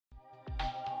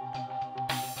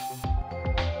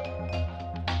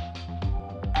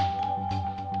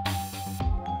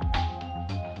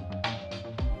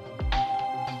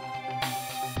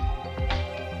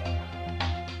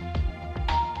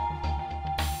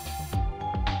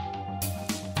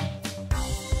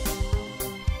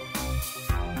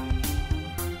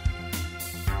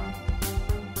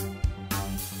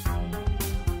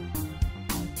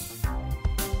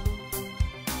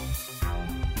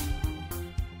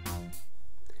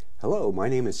Hello, my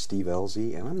name is Steve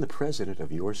Ellzey, and I'm the president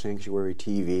of Your Sanctuary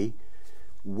TV.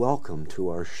 Welcome to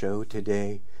our show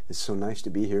today. It's so nice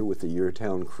to be here with the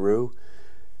YourTown crew.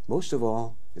 Most of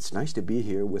all, it's nice to be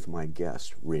here with my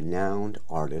guest, renowned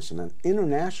artist, and an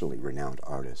internationally renowned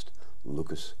artist,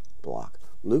 Lucas Blok.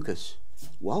 Lucas,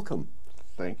 welcome.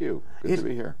 Thank you. Good to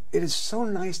be here. It is so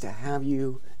nice to have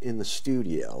you in the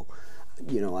studio.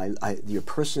 You know, your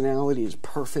personality is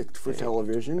perfect for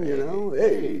television, you know.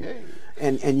 Hey.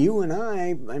 And you and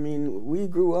I mean, we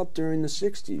grew up during the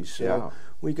 60s, so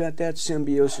we got that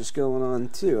symbiosis going on,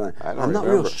 too. I'm not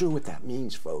real sure what that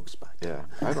means, folks. But yeah,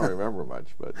 I don't remember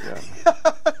much, but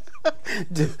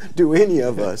yeah. do any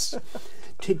of us.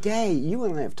 Today, you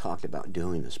and I have talked about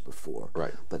doing this before.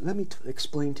 Right. But let me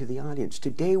explain to the audience.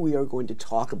 Today, we are going to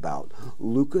talk about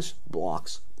Lucas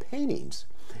Blok's paintings.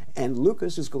 And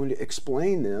Lucas is going to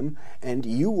explain them, and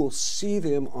you will see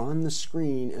them on the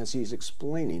screen as he's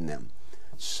explaining them.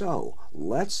 So,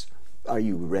 are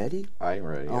you ready? I'm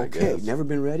ready, Okay, I guess. Never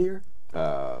been readier?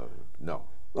 No.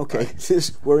 Okay,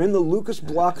 we're in the Lucas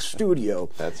Blok studio.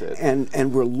 That's it.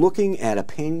 And we're looking at a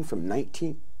painting from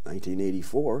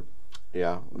 1984.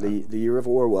 Yeah. The year of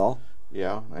Orwell.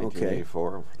 Yeah,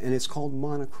 1984. Okay. And it's called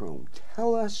Monochrome.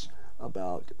 Tell us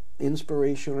about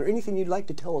inspiration or anything you'd like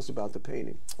to tell us about the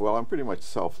painting. Well, I'm pretty much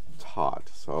self-taught,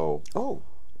 so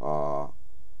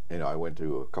you know, I went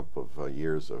to a couple of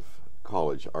years of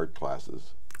college art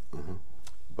classes,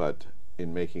 but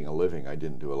in making a living, I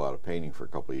didn't do a lot of painting for a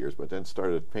couple of years, but then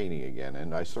started painting again,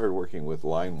 and I started working with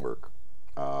line work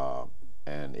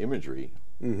and imagery.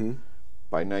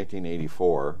 By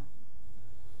 1984,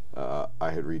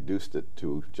 I had reduced it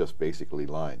to just basically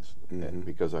lines, and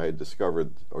because I had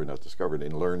discovered, or not discovered,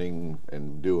 in learning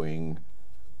and doing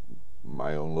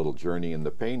my own little journey in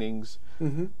the paintings,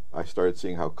 I started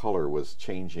seeing how color was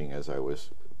changing as I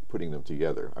was putting them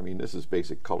together. I mean, this is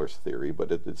basic colors theory, but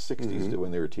at the 60s,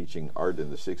 when they were teaching art in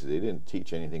the 60s, they didn't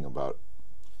teach anything about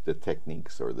the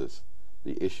techniques or the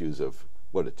issues of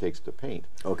what it takes to paint.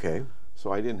 Okay.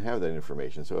 So I didn't have that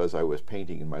information. So as I was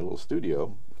painting in my little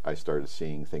studio, I started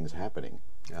seeing things happening,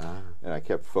 and I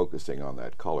kept focusing on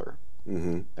that color.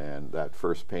 And that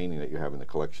first painting that you have in the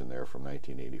collection there from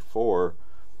 1984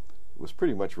 was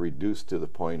pretty much reduced to the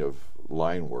point of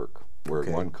line work, where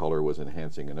one color was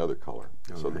enhancing another color.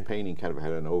 So the painting kind of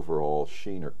had an overall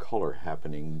sheen or color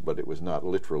happening, but it was not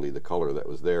literally the color that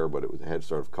was there, but it had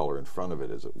sort of color in front of it,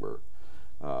 as it were.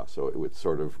 So it would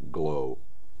sort of glow,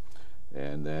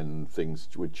 and then things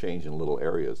would change in little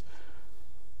areas.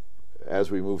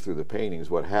 As we moved through the paintings,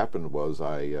 what happened was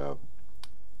I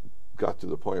got to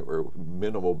the point where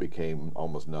minimal became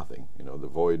almost nothing. You know, the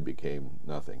void became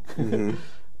nothing.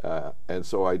 And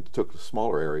so I took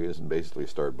smaller areas and basically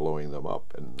started blowing them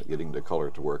up and getting the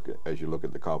color to work as you look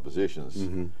at the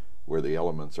compositions, where the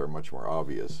elements are much more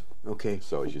obvious. Okay.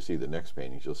 So as you see the next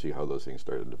paintings, you'll see how those things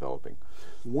started developing.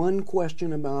 One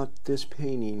question about this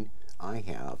painting I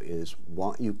have is,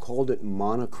 you called it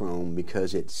monochrome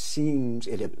because it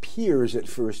appears at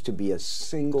first to be a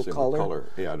single color.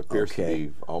 Yeah, it appears to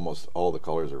be almost all the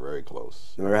colors are very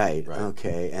close. Right.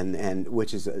 Okay, and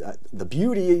which is the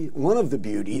beauty, one of the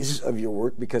beauties of your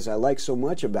work, because I like so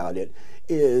much about it,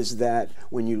 is that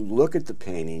when you look at the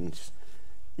paintings,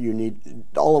 you need,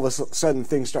 all of a sudden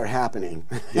things start happening.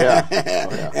 Yeah.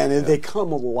 And they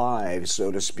come alive,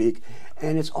 so to speak,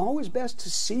 and it's always best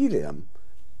to see them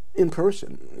in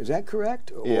person. Is that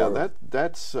correct? Yeah,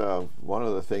 that's one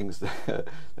of the things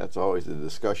that's always the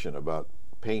discussion about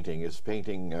painting. Is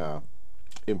painting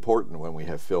important when we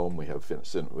have film? We have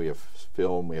film.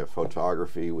 We have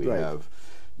photography. We have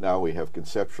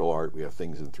conceptual art. We have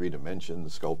things in 3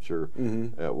 dimensions, sculpture.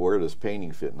 Where does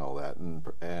painting fit in all that?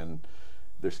 And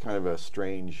there's kind of a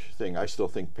strange thing. I still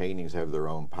think paintings have their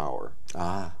own power.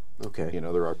 Okay. You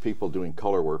know, there are people doing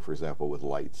color work, for example, with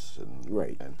lights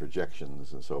and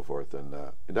projections and so forth, and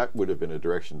that would have been a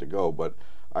direction to go, but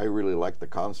I really like the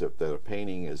concept that a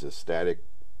painting is a static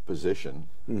position,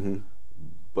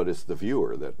 but it's the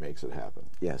viewer that makes it happen.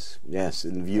 Yes,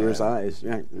 in the viewer's eyes.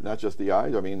 Yeah. Not just the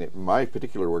eyes. I mean, my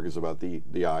particular work is about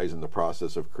the eyes and the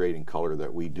process of creating color,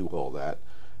 that we do all that.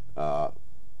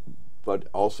 But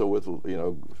also with, you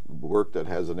know, work that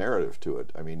has a narrative to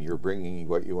it. I mean, you're bringing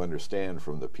what you understand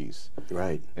from the piece.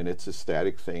 Right. And it's a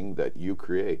static thing that you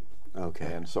create.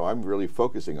 Okay. And so I'm really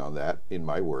focusing on that in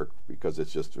my work, because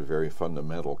it's just a very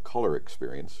fundamental color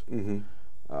experience.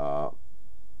 But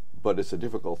it's a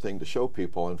difficult thing to show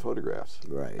people in photographs.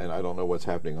 Right. And I don't know what's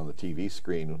happening on the TV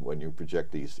screen when you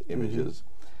project these images.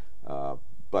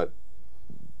 But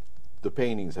the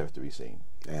paintings have to be seen.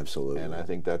 Absolutely. And I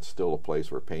think that's still a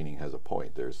place where painting has a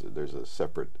point. There's a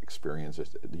separate experience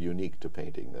that's unique to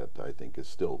painting that I think is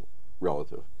still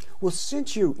relative. Well,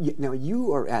 since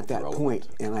you are at that point,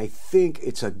 and I think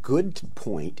it's a good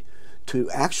point to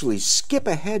actually skip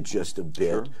ahead just a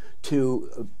bit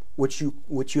to what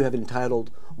you have entitled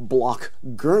Blok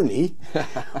Gurney,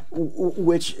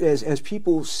 which as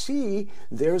people see,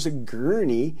 there's a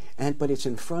gurney, but it's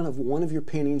in front of one of your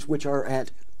paintings, which are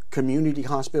at Community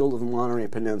Hospital of the Monterey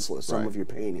Peninsula, some of your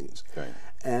paintings. Okay.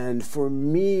 And for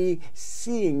me,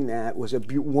 seeing that was a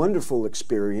wonderful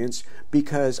experience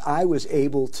because I was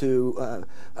able to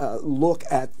look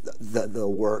at the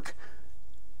work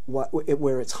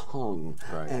where it's hung.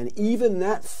 Right. And even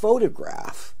that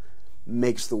photograph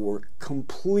makes the work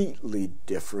completely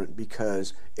different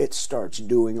because it starts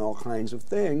doing all kinds of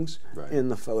things in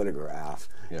the photograph.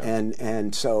 Yeah.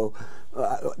 And so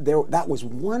that was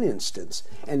one instance.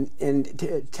 And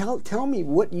tell me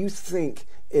what you think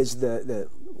is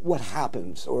what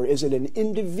happens, or is it an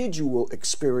individual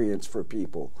experience for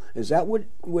people? Is that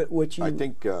what you? I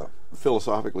think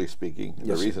philosophically speaking,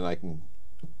 the reason I can,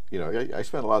 I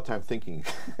spend a lot of time thinking.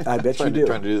 I bet you do.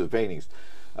 Trying to do the paintings.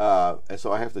 And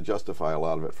so I have to justify a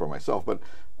lot of it for myself. But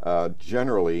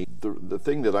generally, the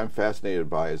thing that I'm fascinated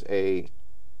by is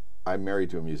I'm married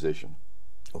to a musician,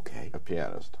 a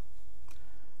pianist,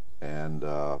 and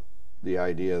the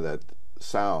idea that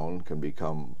sound can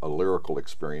become a lyrical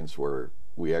experience where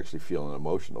we actually feel an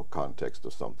emotional context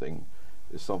of something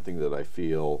is something that I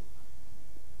feel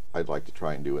I'd like to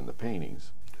try and do in the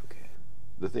paintings. Okay.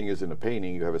 The thing is, in a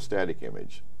painting, you have a static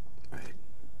image,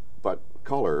 but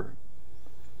color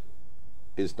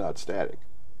is not static.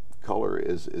 Color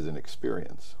is an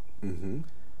experience. Mm-hmm.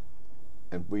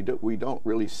 And we don't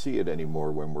really see it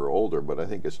anymore when we're older, but I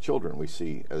think as children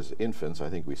as infants, I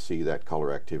think we see that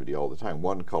color activity all the time.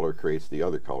 One color creates the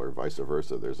other color, vice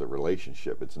versa. There's a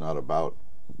relationship. It's not about,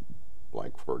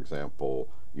 like, for example,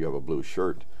 you have a blue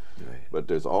shirt, but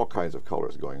there's all kinds of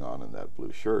colors going on in that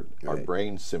blue shirt. Our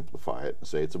brains simplify it and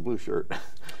say it's a blue shirt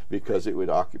because it would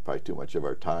occupy too much of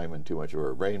our time and too much of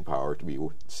our brain power to be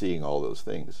seeing all those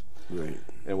things. Right.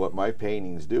 And what my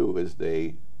paintings do is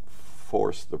they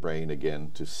force the brain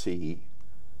again to see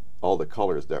all the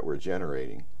colors that we're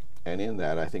generating, and in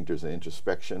that I think there's an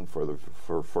introspection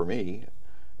for me,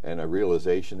 and a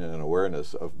realization and an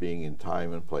awareness of being in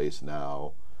time and place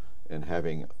now, and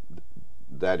having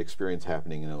that experience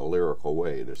happening in a lyrical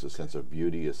way. There's a sense of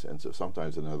beauty, a sense of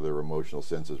sometimes another emotional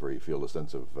senses where you feel a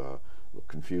sense of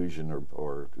confusion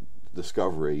or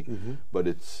discovery, but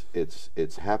it's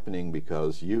happening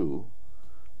because you,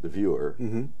 the viewer,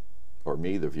 or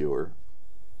me, the viewer,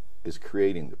 is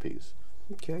creating the piece.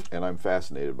 Okay. And I'm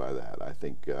fascinated by that. I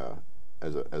think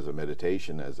as a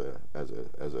meditation, as a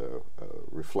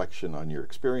reflection on your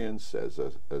experience, as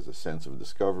a sense of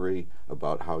discovery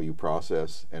about how you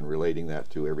process, and relating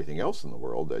that to everything else in the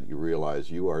world, that you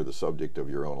realize you are the subject of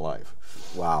your own life.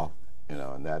 Wow.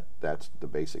 And that's the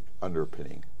basic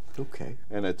underpinning. Okay.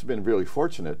 And it's been really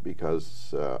fortunate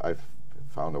because I've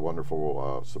found a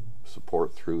wonderful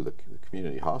support through the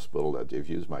community hospital that they've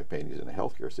used my paintings in a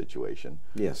healthcare situation.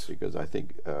 Yes. Because I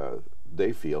think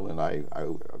they feel, and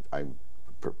I'm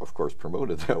of course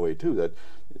promoted that way too,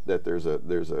 that there's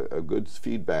a good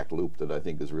feedback loop that I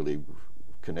think is really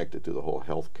connected to the whole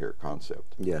healthcare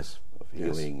concept. Yes. Of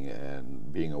healing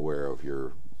and being aware of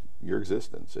your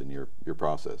existence and your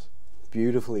process.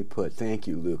 Beautifully put. Thank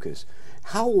you, Lucas.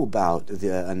 How about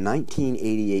the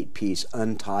 1988 piece,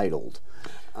 Untitled?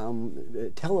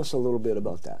 Tell us a little bit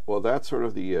about that. Well, that's sort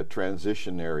of the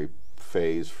transitionary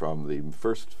phase from the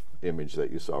first image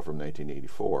that you saw from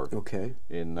 1984. Okay.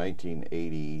 In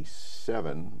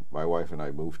 1987, my wife and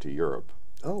I moved to Europe.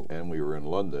 Oh. And we were in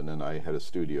London, and I had a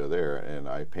studio there, and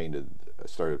I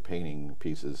started painting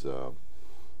pieces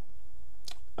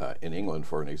in England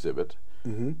for an exhibit.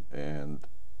 And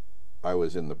I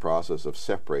was in the process of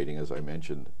separating, as I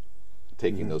mentioned,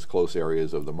 taking those close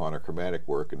areas of the monochromatic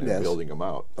work and then building them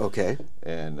out. Okay.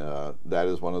 And that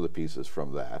is one of the pieces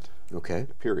from that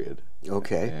period.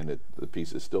 Okay. And the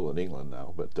piece is still in England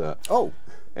now, but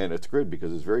and it's good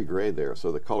because it's very gray there,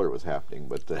 so the color was happening.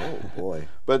 But oh boy!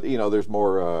 But there's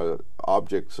more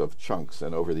objects of chunks,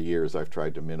 and over the years I've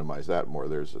tried to minimize that more.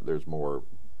 There's more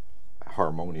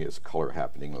harmonious color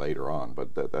happening later on,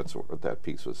 but that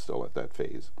piece was still at that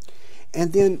phase.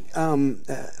 And then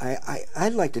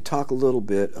I'd like to talk a little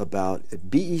bit about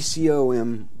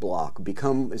BECOM Blok.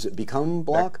 Is it Become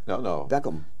Blok? No.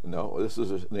 Beckham. No, this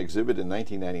is an exhibit in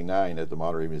 1999 at the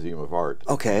Monterey Museum of Art.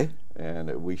 Okay.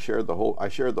 And we shared the whole. I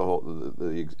shared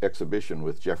the exhibition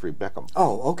with Jeffrey Beckham.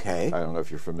 Oh, okay. I don't know if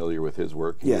you're familiar with his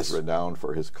work. Yes. He's renowned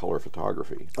for his color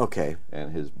photography. Okay.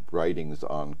 And his writings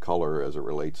on color as it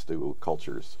relates to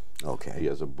cultures. Okay. He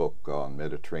has a book on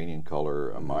Mediterranean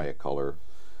color, Maya color.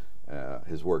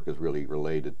 His work is really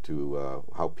related to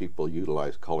how people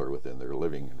utilize color within their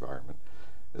living environment,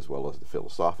 as well as the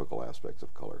philosophical aspects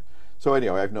of color. So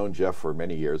anyway, I've known Jeff for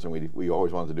many years, and we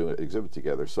always wanted to do an exhibit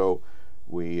together. So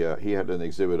he had an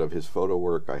exhibit of his photo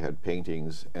work. I had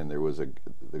paintings, and there was the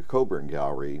Coburn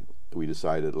Gallery. We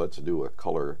decided, let's do a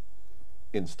color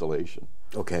installation.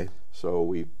 Okay. So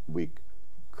we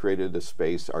created a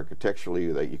space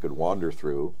architecturally that you could wander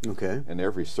through. Okay. And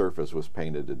every surface was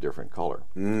painted a different color.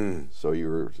 So you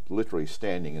were literally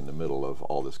standing in the middle of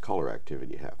all this color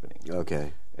activity happening.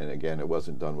 Okay. And again, it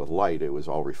wasn't done with light. It was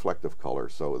all reflective color,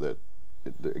 so that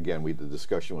again, the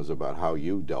discussion was about how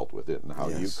you dealt with it and how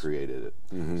you created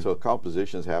it. So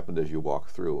compositions happened as you walk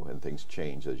through, and things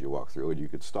changed as you walk through, and you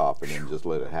could stop and then just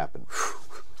let it happen.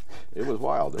 It was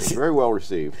wild. It was very well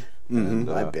received.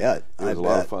 And, I bet. It was a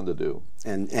lot of fun to do.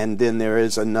 And then there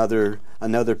is another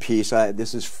piece.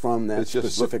 This is from that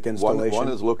specific installation. One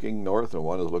is looking north and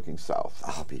one is looking south.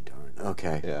 I'll be darned.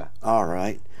 Okay. Yeah. All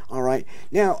right. All right.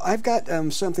 Now, I've got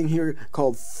something here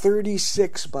called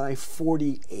 36 by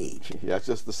 48. Yeah, it's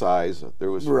just the size. There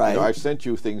was. Right. I've sent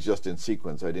you things just in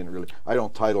sequence. I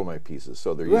don't title my pieces,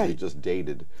 so they're usually just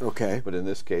dated. Okay. But in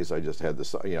this case, I just had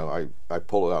this. I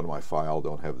pull it out of my file.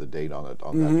 Don't have the date on it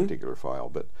on that particular file,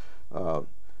 but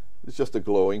it's just a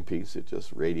glowing piece. It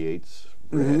just radiates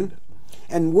red.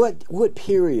 And what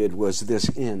period was this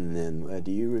in then?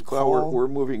 Do you recall? Well, we're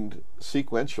moving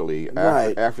sequentially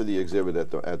after the exhibit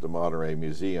at the Monterey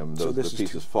Museum. The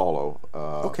pieces follow.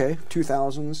 Okay,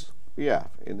 2000s. Yeah,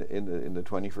 in the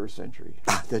 21st century.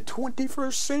 The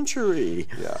 21st century.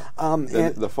 Yeah.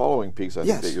 And the following piece I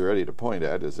think that you're ready to point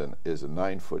at is a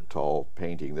 9-foot tall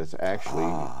painting that's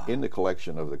actually in the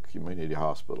collection of the community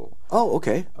hospital. Oh,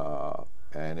 okay.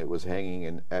 And it was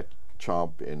hanging at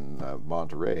Chomp in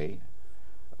Monterey.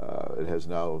 It has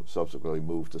now subsequently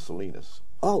moved to Salinas.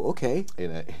 Oh, okay.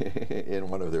 In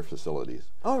one of their facilities.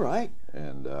 All right.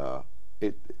 And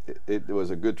it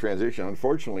was a good transition.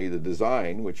 Unfortunately, the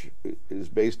design, which is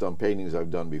based on paintings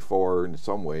I've done before in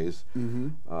some ways,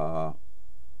 in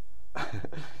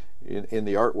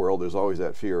the art world, there's always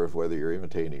that fear of whether you're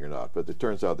imitating or not. But it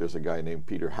turns out there's a guy named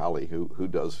Peter Halley who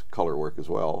does color work as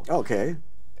well. Okay.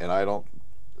 And I don't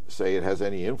say it has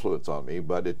any influence on me,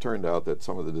 but it turned out that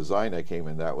some of the design I came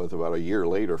in that with, about a year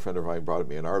later, a friend of mine brought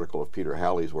me an article of Peter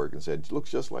Halley's work and said, it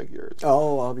looks just like yours.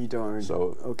 Oh, I'll be darned.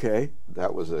 So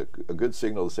that was a good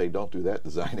signal to say, don't do that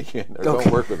design again, or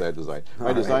don't work with that design.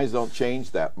 My designs don't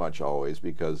change that much always,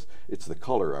 because it's the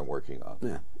color I'm working on.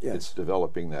 Yeah. Yes. It's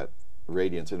developing that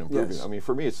radiance and improving. Yes. I mean,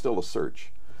 for me, it's still a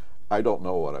search. I don't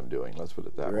know what I'm doing, let's put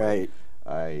it that way.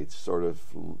 I sort of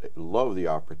love the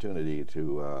opportunity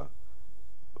to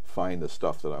find the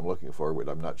stuff that I'm looking for, but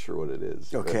I'm not sure what it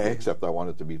is. Okay. Except I want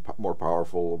it to be more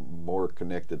powerful, more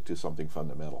connected to something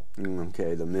fundamental.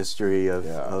 Okay, the mystery of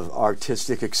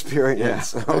artistic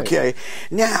experience. Yeah, okay.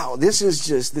 Now,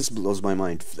 this blows my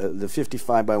mind. The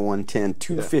 55 by 110,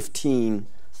 215,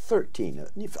 13,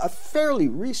 a fairly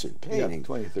recent painting. Yeah,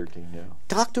 2013, yeah.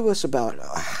 Talk to us about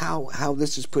how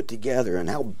this is put together and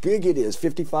how big it is,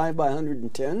 55 by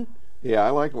 110? Yeah,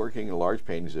 I like working in large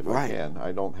paintings if I can.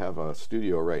 I don't have a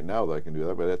studio right now that I can do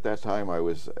that, but at that time I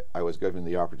was given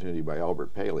the opportunity by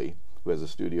Albert Paley, who has a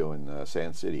studio in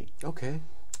Sand City. Okay.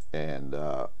 And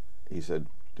he said,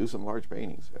 do some large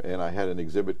paintings. And I had an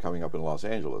exhibit coming up in Los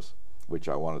Angeles, which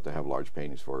I wanted to have large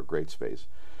paintings for, a great space.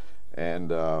 And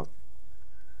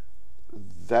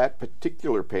that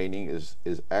particular painting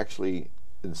is actually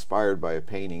inspired by a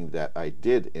painting that I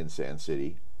did in Sand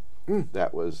City.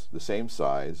 That was the same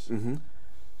size.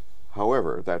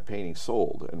 However, that painting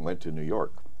sold and went to New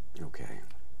York. Okay.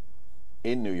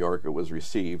 In New York, it was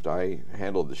received. I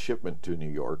handled the shipment to New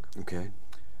York. Okay.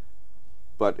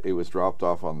 But it was dropped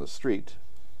off on the street,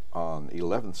 on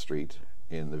 11th Street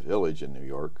in the Village in New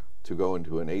York, to go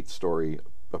into an 8-story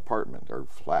apartment or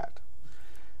flat.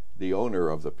 The owner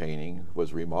of the painting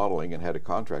was remodeling and had a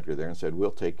contractor there and said,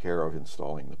 we'll take care of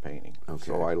installing the painting. Okay.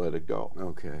 So I let it go.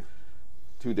 Okay.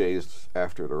 2 days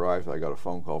after it arrived, I got a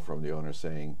phone call from the owner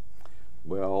saying,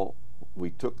 well, we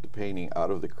took the painting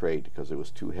out of the crate because it was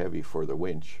too heavy for the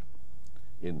winch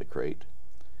in the crate,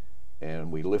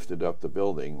 and we lifted up the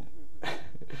building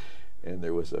and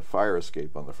there was a fire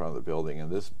escape on the front of the building,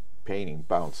 and this painting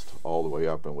bounced all the way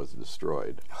up and was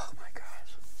destroyed. Oh my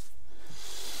gosh.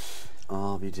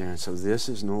 I'll be darned. So this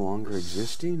is no longer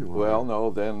existing? Or? Well, no,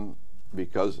 then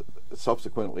because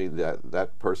subsequently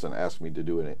that person asked me to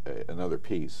do another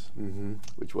piece,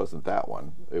 which wasn't that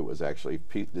one. It was actually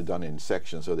done in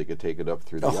sections so they could take it up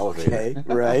through the elevator. Okay,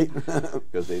 right.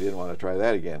 Because they didn't want to try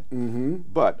that again.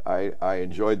 But I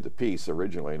enjoyed the piece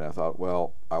originally, and I thought,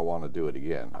 well, I want to do it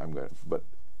again.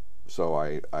 So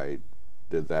I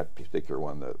did that particular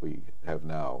one that we have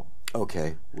now.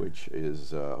 Okay. Which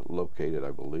is located,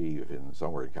 I believe,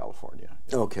 somewhere in California.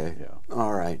 Okay. Yeah.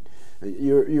 All right.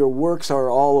 Your works are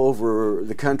all over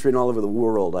the country and all over the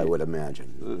world, I would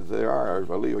imagine. There are, I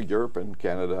believe, Europe and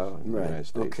Canada and the United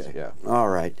States. Okay. Yeah. All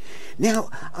right. Now,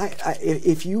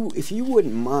 if you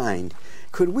wouldn't mind,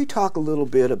 could we talk a little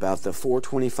bit about the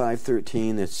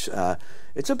 42513? It's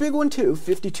a big one too,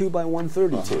 52 by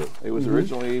 132. It was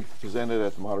originally presented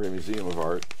at the Monterey Museum of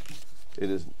Art. It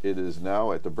is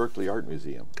now at the Berkeley Art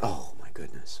Museum. Oh my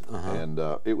goodness! And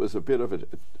it was a bit of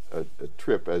a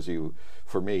trip,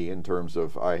 for me, in terms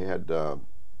of I had the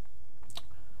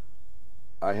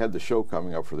show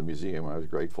coming up for the museum. I was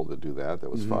grateful to do that. That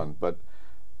was fun. But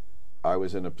I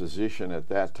was in a position at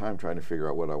that time trying to figure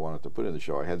out what I wanted to put in the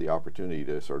show. I had the opportunity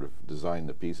to sort of design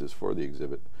the pieces for the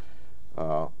exhibit,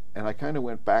 and I kind of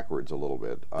went backwards a little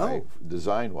bit,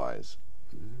 design-wise,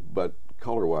 but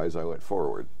color-wise, I went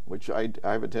forward, which I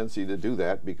have a tendency to do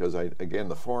that because, again,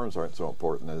 the forms aren't so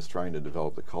important as trying to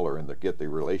develop the color and get the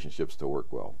relationships to work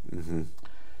well.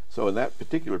 So in that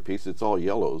particular piece, it's all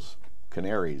yellows,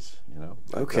 canaries, you know.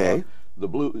 Okay. The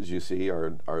blues you see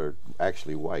are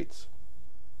actually whites.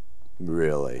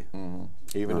 Really?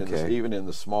 Even in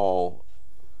the small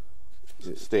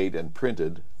state and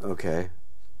printed. Okay.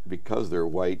 Because they're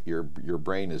white, your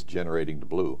brain is generating the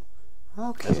blue.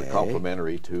 Okay. As a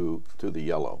complementary to the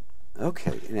yellow.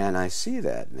 Okay, and I see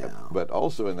that now. But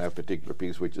also in that particular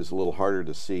piece, which is a little harder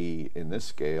to see in this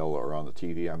scale or on the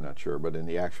TV, I'm not sure, but in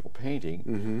the actual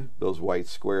painting, those white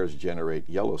squares generate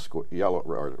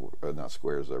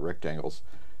rectangles,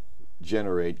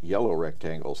 generate yellow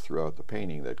rectangles throughout the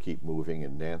painting that keep moving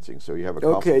and dancing. So you have a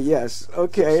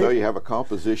So you have a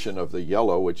composition of the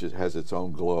yellow, which has its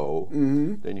own glow.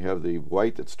 Then you have the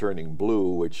white that's turning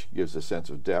blue, which gives a sense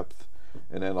of depth.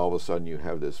 And then all of a sudden you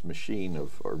have this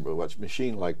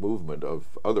machine-like movement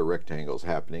of other rectangles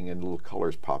happening and little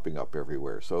colors popping up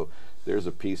everywhere. So there's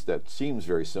a piece that seems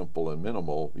very simple and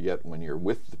minimal, yet when you're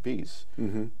with the piece,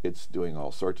 it's doing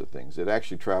all sorts of things. It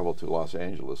actually traveled to Los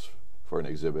Angeles for an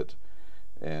exhibit,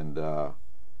 and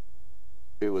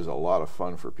it was a lot of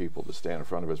fun for people to stand in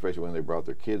front of it, especially when they brought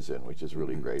their kids in, which is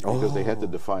really great, because they had to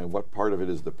define what part of it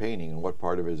is the painting and what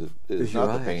part of it is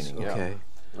not the painting. Okay.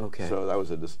 Okay. So that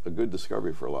was a good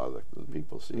discovery for a lot of the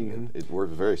people seeing it. It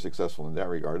was very successful in that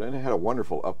regard, and it had a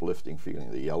wonderful uplifting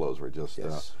feeling. The yellows were just,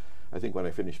 I think when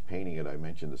I finished painting it, I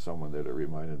mentioned to someone that it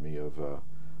reminded me of a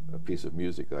piece of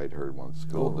music that I'd heard once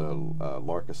called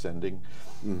Lark Ascending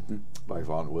by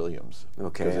Vaughan Williams.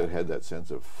 Okay. Because it had that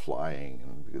sense of flying,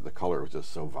 and the color was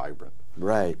just so vibrant.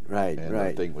 Right. And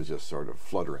the thing was just sort of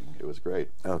fluttering. It was great.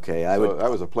 Okay. That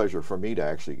was a pleasure for me to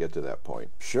actually get to that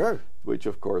point. Sure. Which,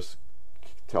 of course,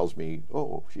 tells me,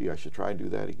 oh, gee, I should try and do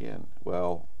that again.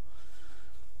 Well,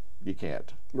 you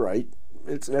can't. Right.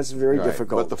 That's very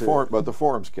difficult. But the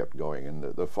forms kept going, and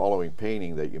the following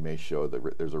painting that you may show,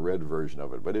 there's a red version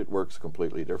of it, but it works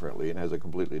completely differently and has a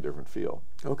completely different feel.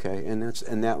 Okay, and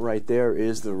that right there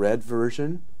is the red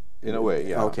version. In a way,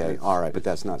 yeah. Okay, all right, but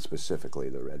that's not specifically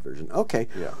the red version. Okay.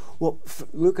 Yeah. Well,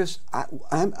 Lucas,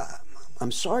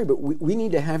 I'm sorry, but we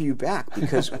need to have you back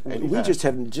because we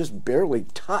just barely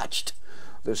touched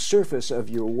the surface of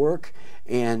your work,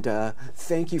 and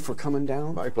thank you for coming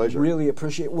down. My pleasure. Really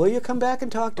appreciate it. Will you come back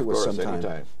and talk to us sometime?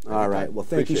 Anytime. All right. Well,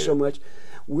 thank you so much.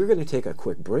 We're going to take a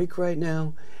quick break right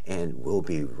now, and we'll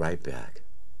be right back.